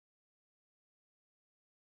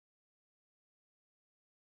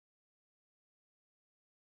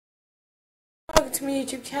to my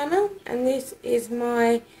YouTube channel, and this is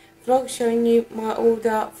my vlog showing you my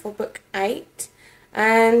order for book 8,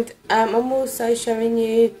 and I'm also showing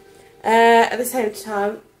you at the same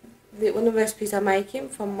time one of the recipes I'm making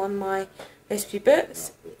from one of my recipe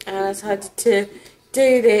books, and I decided to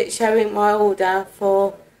do this showing my order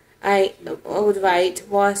for order 8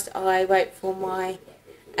 whilst I wait for my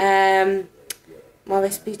my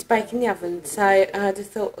recipe to bake in the oven. So I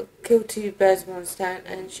just thought I'd kill two birds with one stone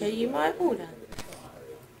and show you my order.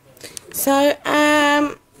 So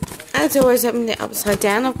as always, open it upside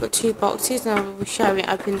down. I've got two boxes and I will show it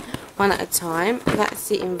open one at a time. That's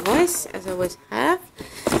the invoice, as I always have,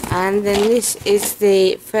 and then this is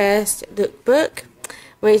the first lookbook,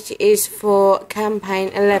 which is for campaign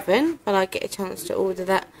 11, but I get a chance to order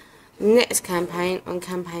that next campaign on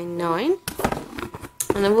campaign 9.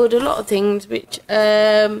 And I've ordered a lot of things which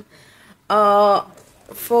are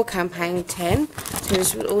for campaign 10, so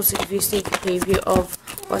this will also give you a sneak preview of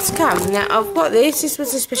what's to come. Now I've got this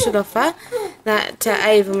was a special offer that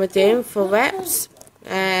Avon were doing for reps,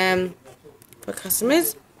 for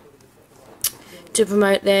customers, to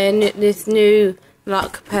promote this new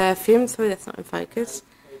Luck perfume. Sorry, that's not in focus.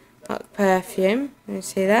 Luck perfume, you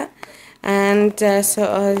see that? And so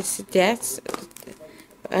I suggest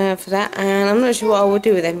for that, and I'm not sure what I will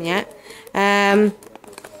do with them yet,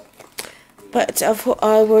 but I thought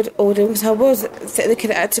I would order them, because I was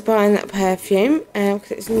looking at buying that perfume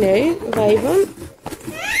because it's new, Avon.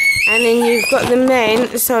 And then you've got them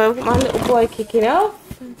then, so I've got my little boy kicking off.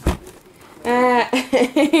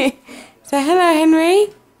 So hello,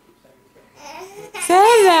 Henry. Say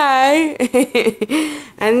hello.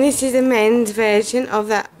 And this is the men's version of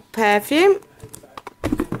that perfume.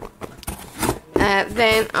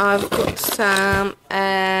 Then I've got some,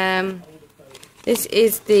 this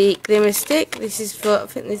is the glimmer stick. This is for, I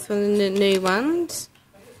think this is one of the new ones.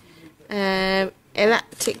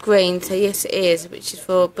 Electric green, so yes it is, which is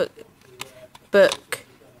for book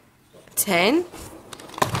 10.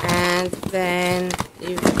 And then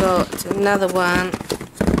you've got another one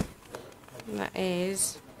that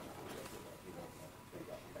is,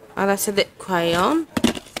 oh, that's a lip crayon.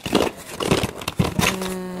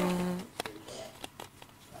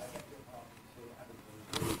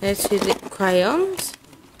 There's two lip crayons,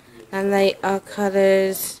 and they are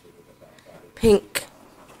colours pink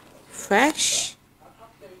fresh.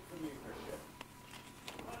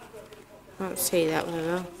 Can't see that one at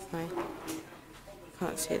all. Sorry.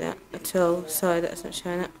 Can't see that at all. Sorry, that's not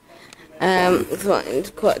showing up. It's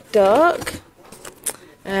quite dark.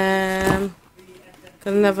 Got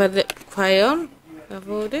another lip crayon I've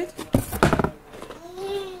ordered.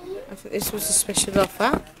 I think this was a special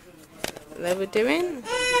offer they were doing,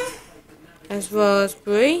 as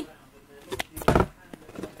raspberry.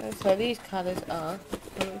 So these colours are,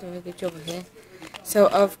 I'm not doing a good job of here. So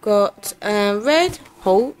I've got red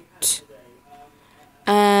halt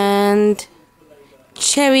and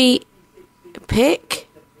cherry pick,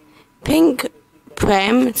 pink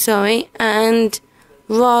prem, sorry, and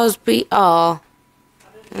raspberry R.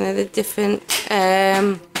 And they're the different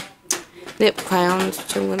lip crayons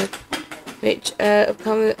which I'm gonna have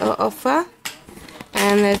come with an offer.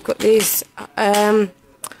 And they've got this Avon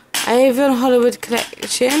Hollywood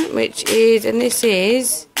collection, which is, and this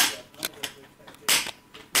is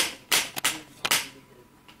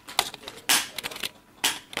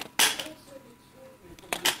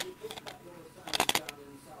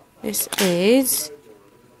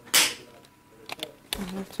I'll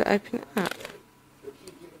have to open it up.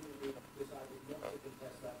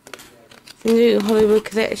 The new Hollywood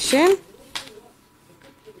collection.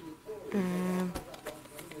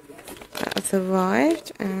 That has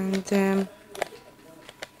arrived, and have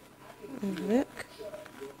a look.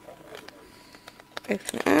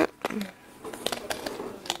 Open it up.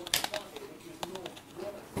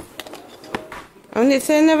 And it's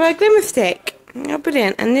another glimmer stick. Oh,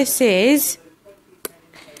 brilliant. And this is,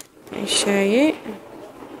 let me show you.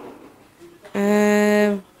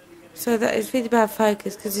 So that is really bad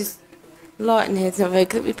focus because this light in here is not very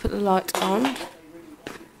good. Let me put the light on. That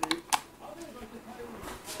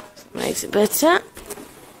makes it better.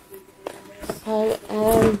 So,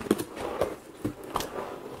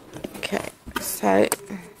 okay. So,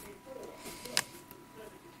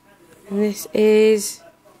 and this is,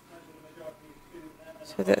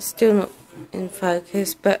 so that's still not in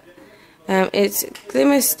focus, but it's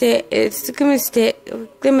glimmer stick. It's the glimmer stick,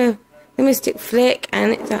 glimmer stick flick,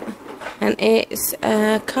 and it's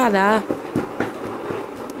colour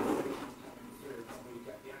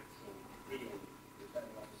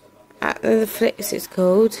at the flicks. It's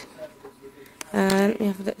called. Let me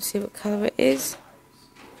have a look to see what colour it is.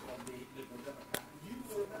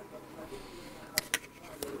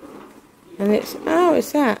 And it's, oh,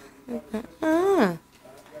 it's that. Ah,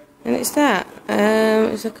 and it's that.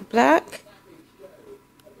 It's like a black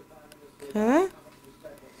colour.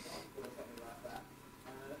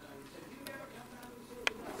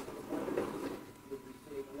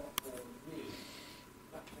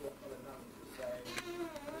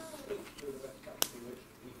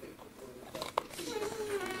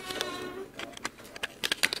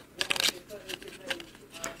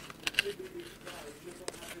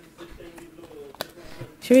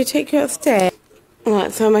 Should we take you upstairs?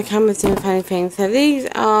 Right, so my camera's doing funny things. So these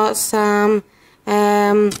are some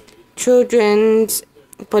children's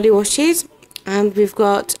body washes, and we've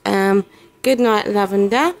got Goodnight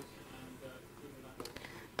Lavender,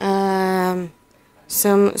 some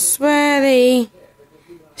swirling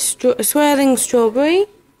strawberry,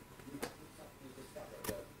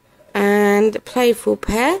 and playful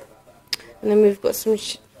pear, and then we've got some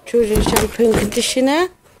children's shampoo and conditioner.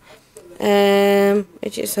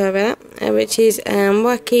 Which is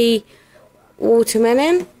wacky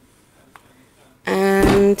watermelon,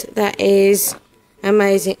 and that is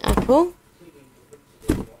amazing apple,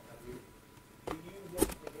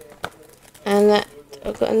 and that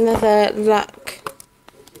I've got another Luck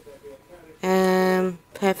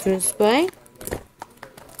perfume spray,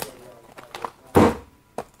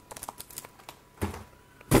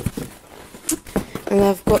 and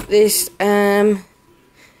I've got this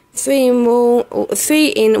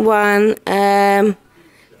 3-in-1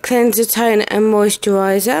 cleanser, toner and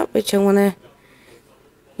moisturiser, which I'm going to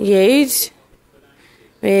use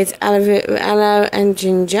with aloe and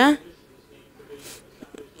ginger.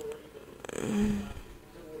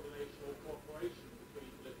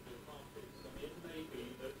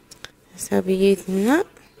 So I'll be using that.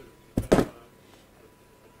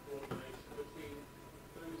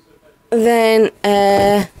 Then,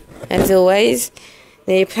 as always,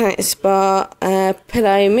 the Planet Spa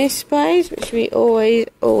pillow mist sprays, which we always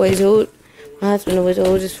order. My husband always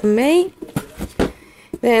orders from me.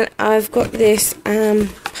 Then I've got this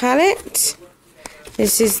palette.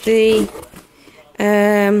 This is the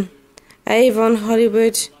Avon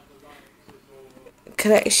Hollywood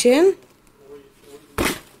collection,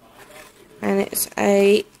 and it's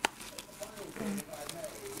a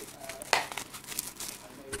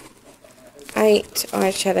eight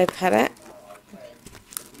eyeshadow palette.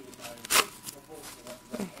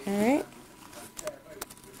 Okay.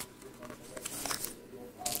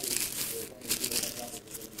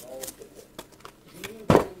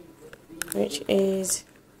 Which is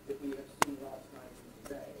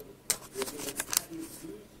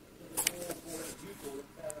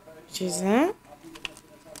that.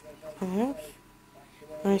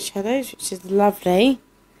 Eyeshadows, which is lovely.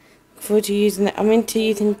 Look forward to using that. I'm into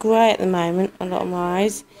using grey at the moment on a lot of my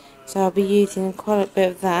eyes, so I'll be using quite a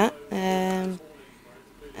bit of that. And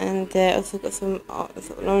also got some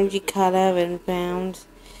orangey colour and browns.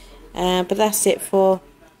 But that's it for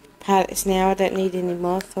palettes now. I don't need any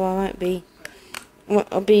more, so I'll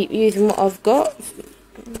be using what I've got.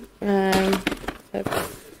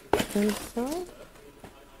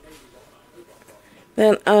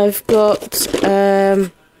 Then I've got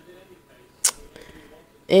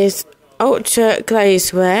is Ultra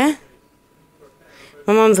Glazewear.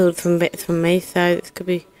 My mum's ordered some bits from me, so this could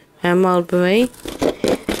be mulberry.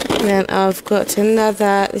 Then I've got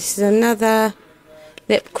another. This is another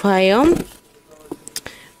lip crayon,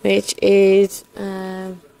 which is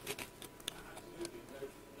and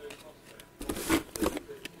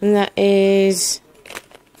that is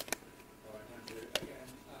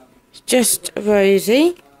Just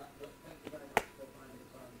Rosy.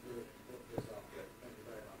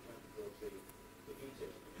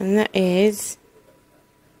 And that is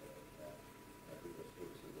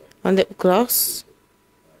a lip gloss.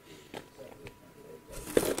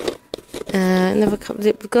 Another couple of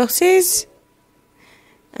lip glosses.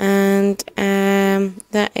 And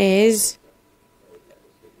that is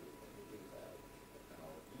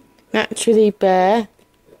Naturally Bare.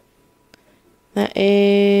 That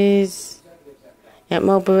is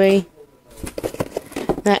mulberry.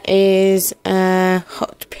 That is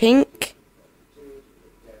hot pink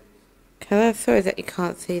colour. Sorry that you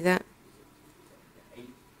can't see that.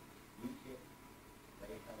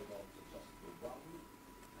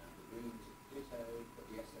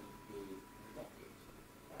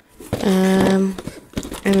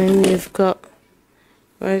 And then you've got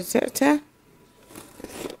Rosetta.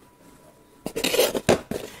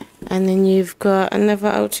 And then you've got another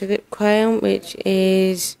Ultra Lip Crayon, which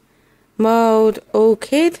is Mild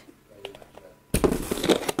Orchid.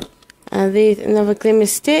 And these another Glimmer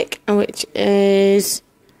Stick, which is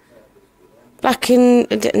Black and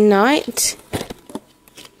Night.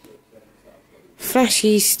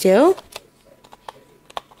 Flashy still.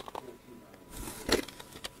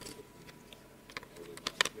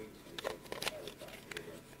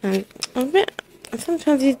 And a bit,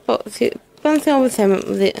 sometimes these boxes, one thing with them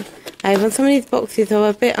with it, Avon, some of these boxes are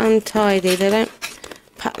a bit untidy, they don't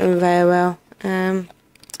pack them very well.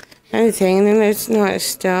 Only thing, and then there's Night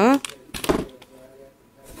Star.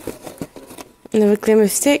 Another glimmer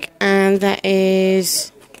stick, and that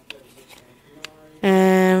is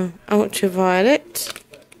Ultraviolet.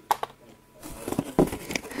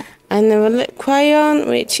 Another lip crayon,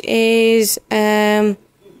 which is Plum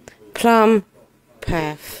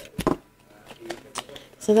Perf.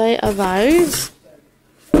 So they are those.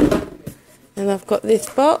 And I've got this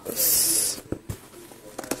box.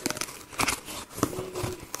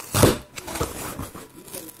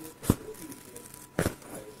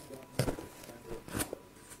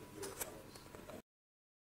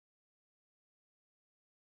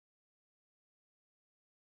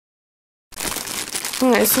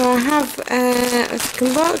 Right, so I have a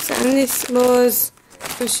second box, and this was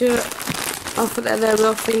for sure offer that they were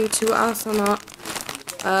offering to us on our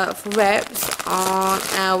for reps on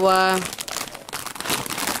our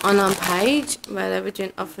online page, where they were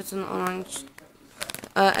doing offers on online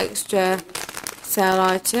extra sale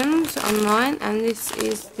items online. And this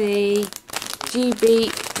is the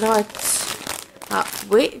GB Light Up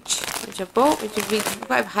Witch, which I bought, which would be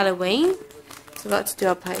quite Halloween. So I'd like to do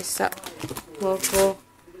our posts up more for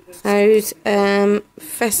those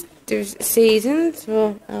festive seasons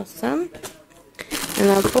for our son. And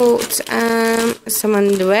I bought some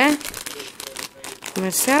underwear for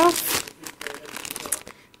myself.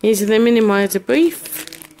 These are the Minimizer Brief.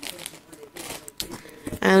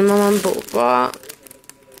 And my mum bought a bra.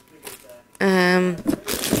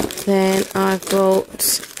 Then I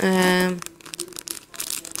bought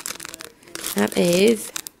that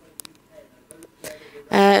is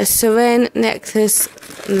Serene Necklace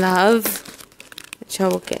Love, which I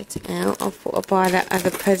will get out. I thought I'd buy that as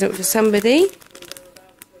a present for somebody.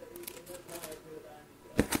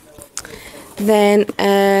 Then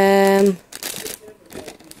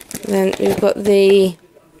we've got the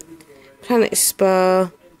Planet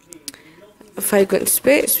Spa fragrance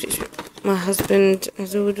spritz, which my husband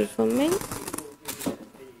has ordered from me.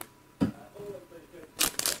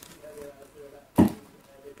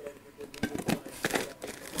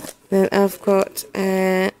 Then I've got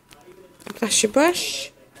a blusher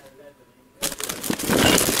brush.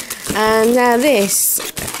 And now this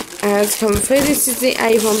has come through. This is the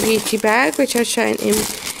Avon Beauty bag, which I've shown him.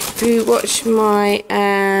 If you watch my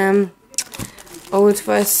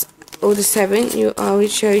order 7, I will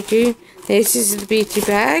show you. This is the beauty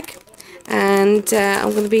bag, and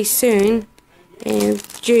I'm going to be soon, in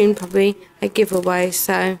June probably, a giveaway.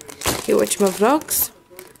 So keep watching my vlogs.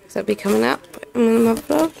 So that'll be coming up in one of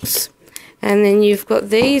my vlogs. And then you've got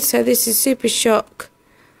these. So this is Super Shock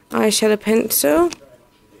eyeshadow pencil.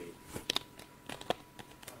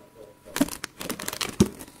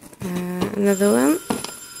 Another one.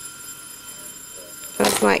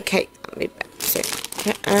 That's like cake. I'll be back soon.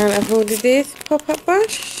 Okay, and I've ordered this pop-up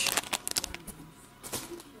brush.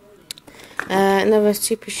 Another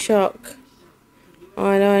Super Shock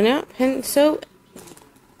eyeliner pencil.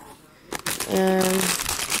 And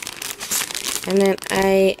then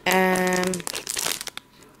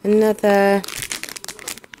another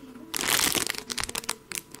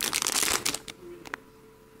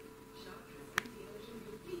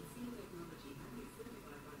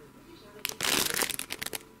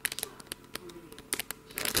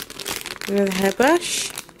hairbrush.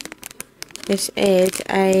 This is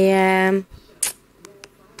a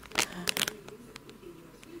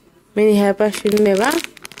mini hairbrush with mirror.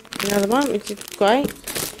 Another one, which is great.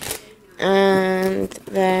 And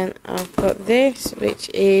then I've got this, which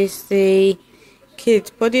is the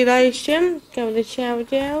kids body lotion. Go with the shower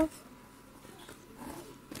gels.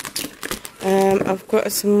 I've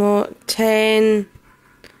got some more 10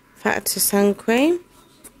 factor sun cream.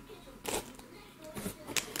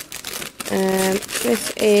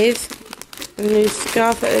 This is a new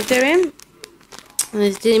scarf that they're doing. And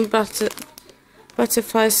they're doing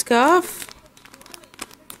butterfly scarf.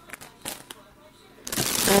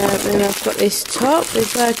 Then I've got this top,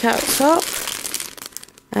 this workout top.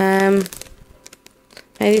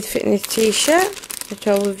 Ladies Fitness t-shirt, which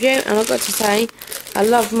I'll review. And I've got to say, I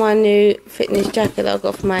love my new fitness jacket that I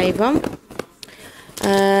got from Avon.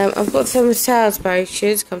 I've got some sales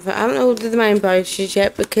brochures come through. I haven't ordered the main brochures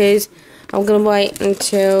yet because I'm going to wait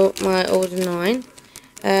until my order 9.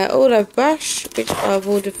 Auto brush, which I've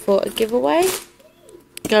ordered for a giveaway.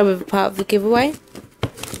 go with part of the giveaway.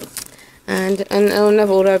 And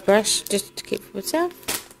another auto brush just to keep for myself.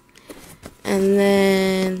 And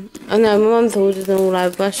then, oh no, my mum's ordered an auto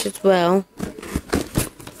brush as well.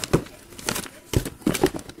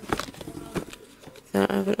 So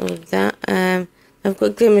I haven't ordered that. I've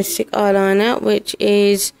got Glimmer Stick eyeliner, which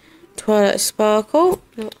is Twilight Sparkle.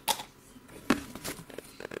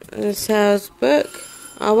 The sales book.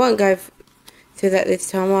 I won't go through that this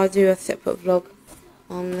time. I'll do a separate vlog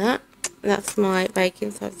on that. That's my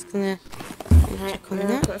baking, so I'm just gonna work on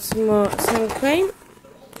that. I've got some more sun cream.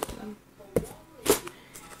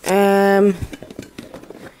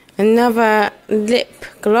 Another lip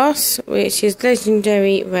gloss, which is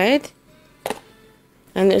Legendary Red,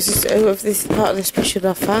 and this is part of the special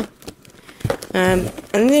offer. And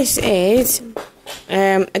this is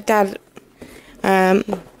a dad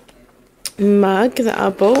mug that I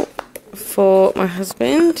bought for my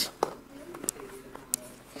husband.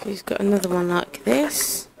 He's got another one like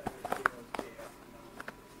this.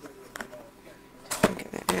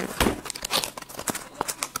 Get that out.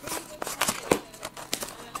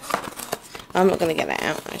 I'm not going to get that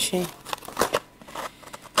out actually.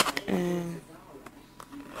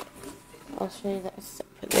 I'll show you that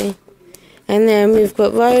separately. And then we've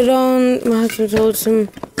got roll-on. My husband's ordered some.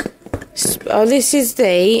 Oh, this is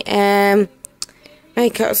the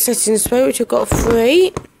makeup setting spray, which I got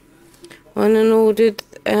free on an ordered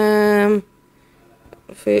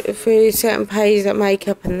for certain pages like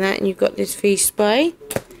makeup and that, and you've got this free spray.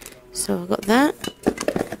 So I got that.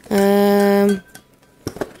 And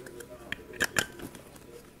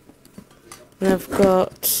I've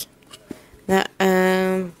got that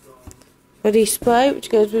body spray, which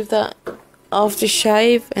goes with that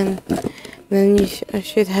aftershave, and then I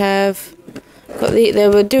should have got they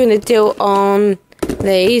were doing a deal on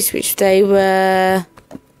these, which they were,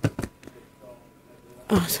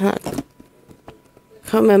 oh, I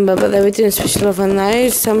can't remember, but they were doing a special offer on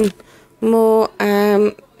those. Some more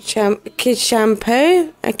kids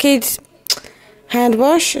shampoo, a kids hand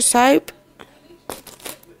wash soap,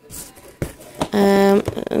 and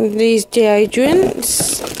these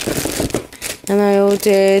deodorants, and I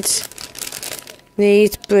ordered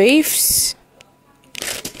these briefs,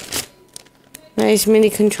 these mini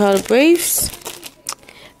controller briefs,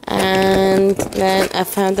 and then a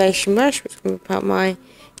foundation brush, which will be part of my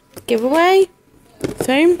giveaway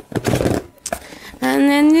soon, and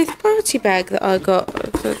then this party bag that I got.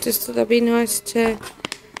 So I just thought that'd be nice to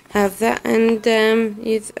have that, and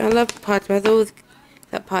I love party bags. All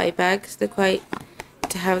that party bags, they're great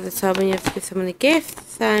to have at the time when you have to give someone a gift,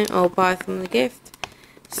 so, or buy someone a gift.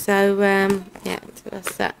 So yeah, so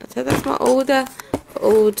that's that. So that's my order for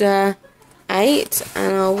order 8,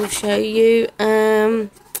 and I will show you. I'm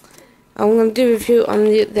going to do a review on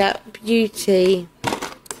that beauty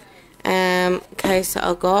case that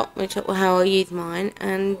I got, which is how I use mine,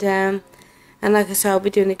 and like I said, I'll be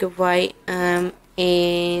doing a giveaway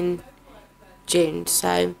in June.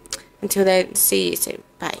 So until then, see you soon.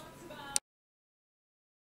 Bye.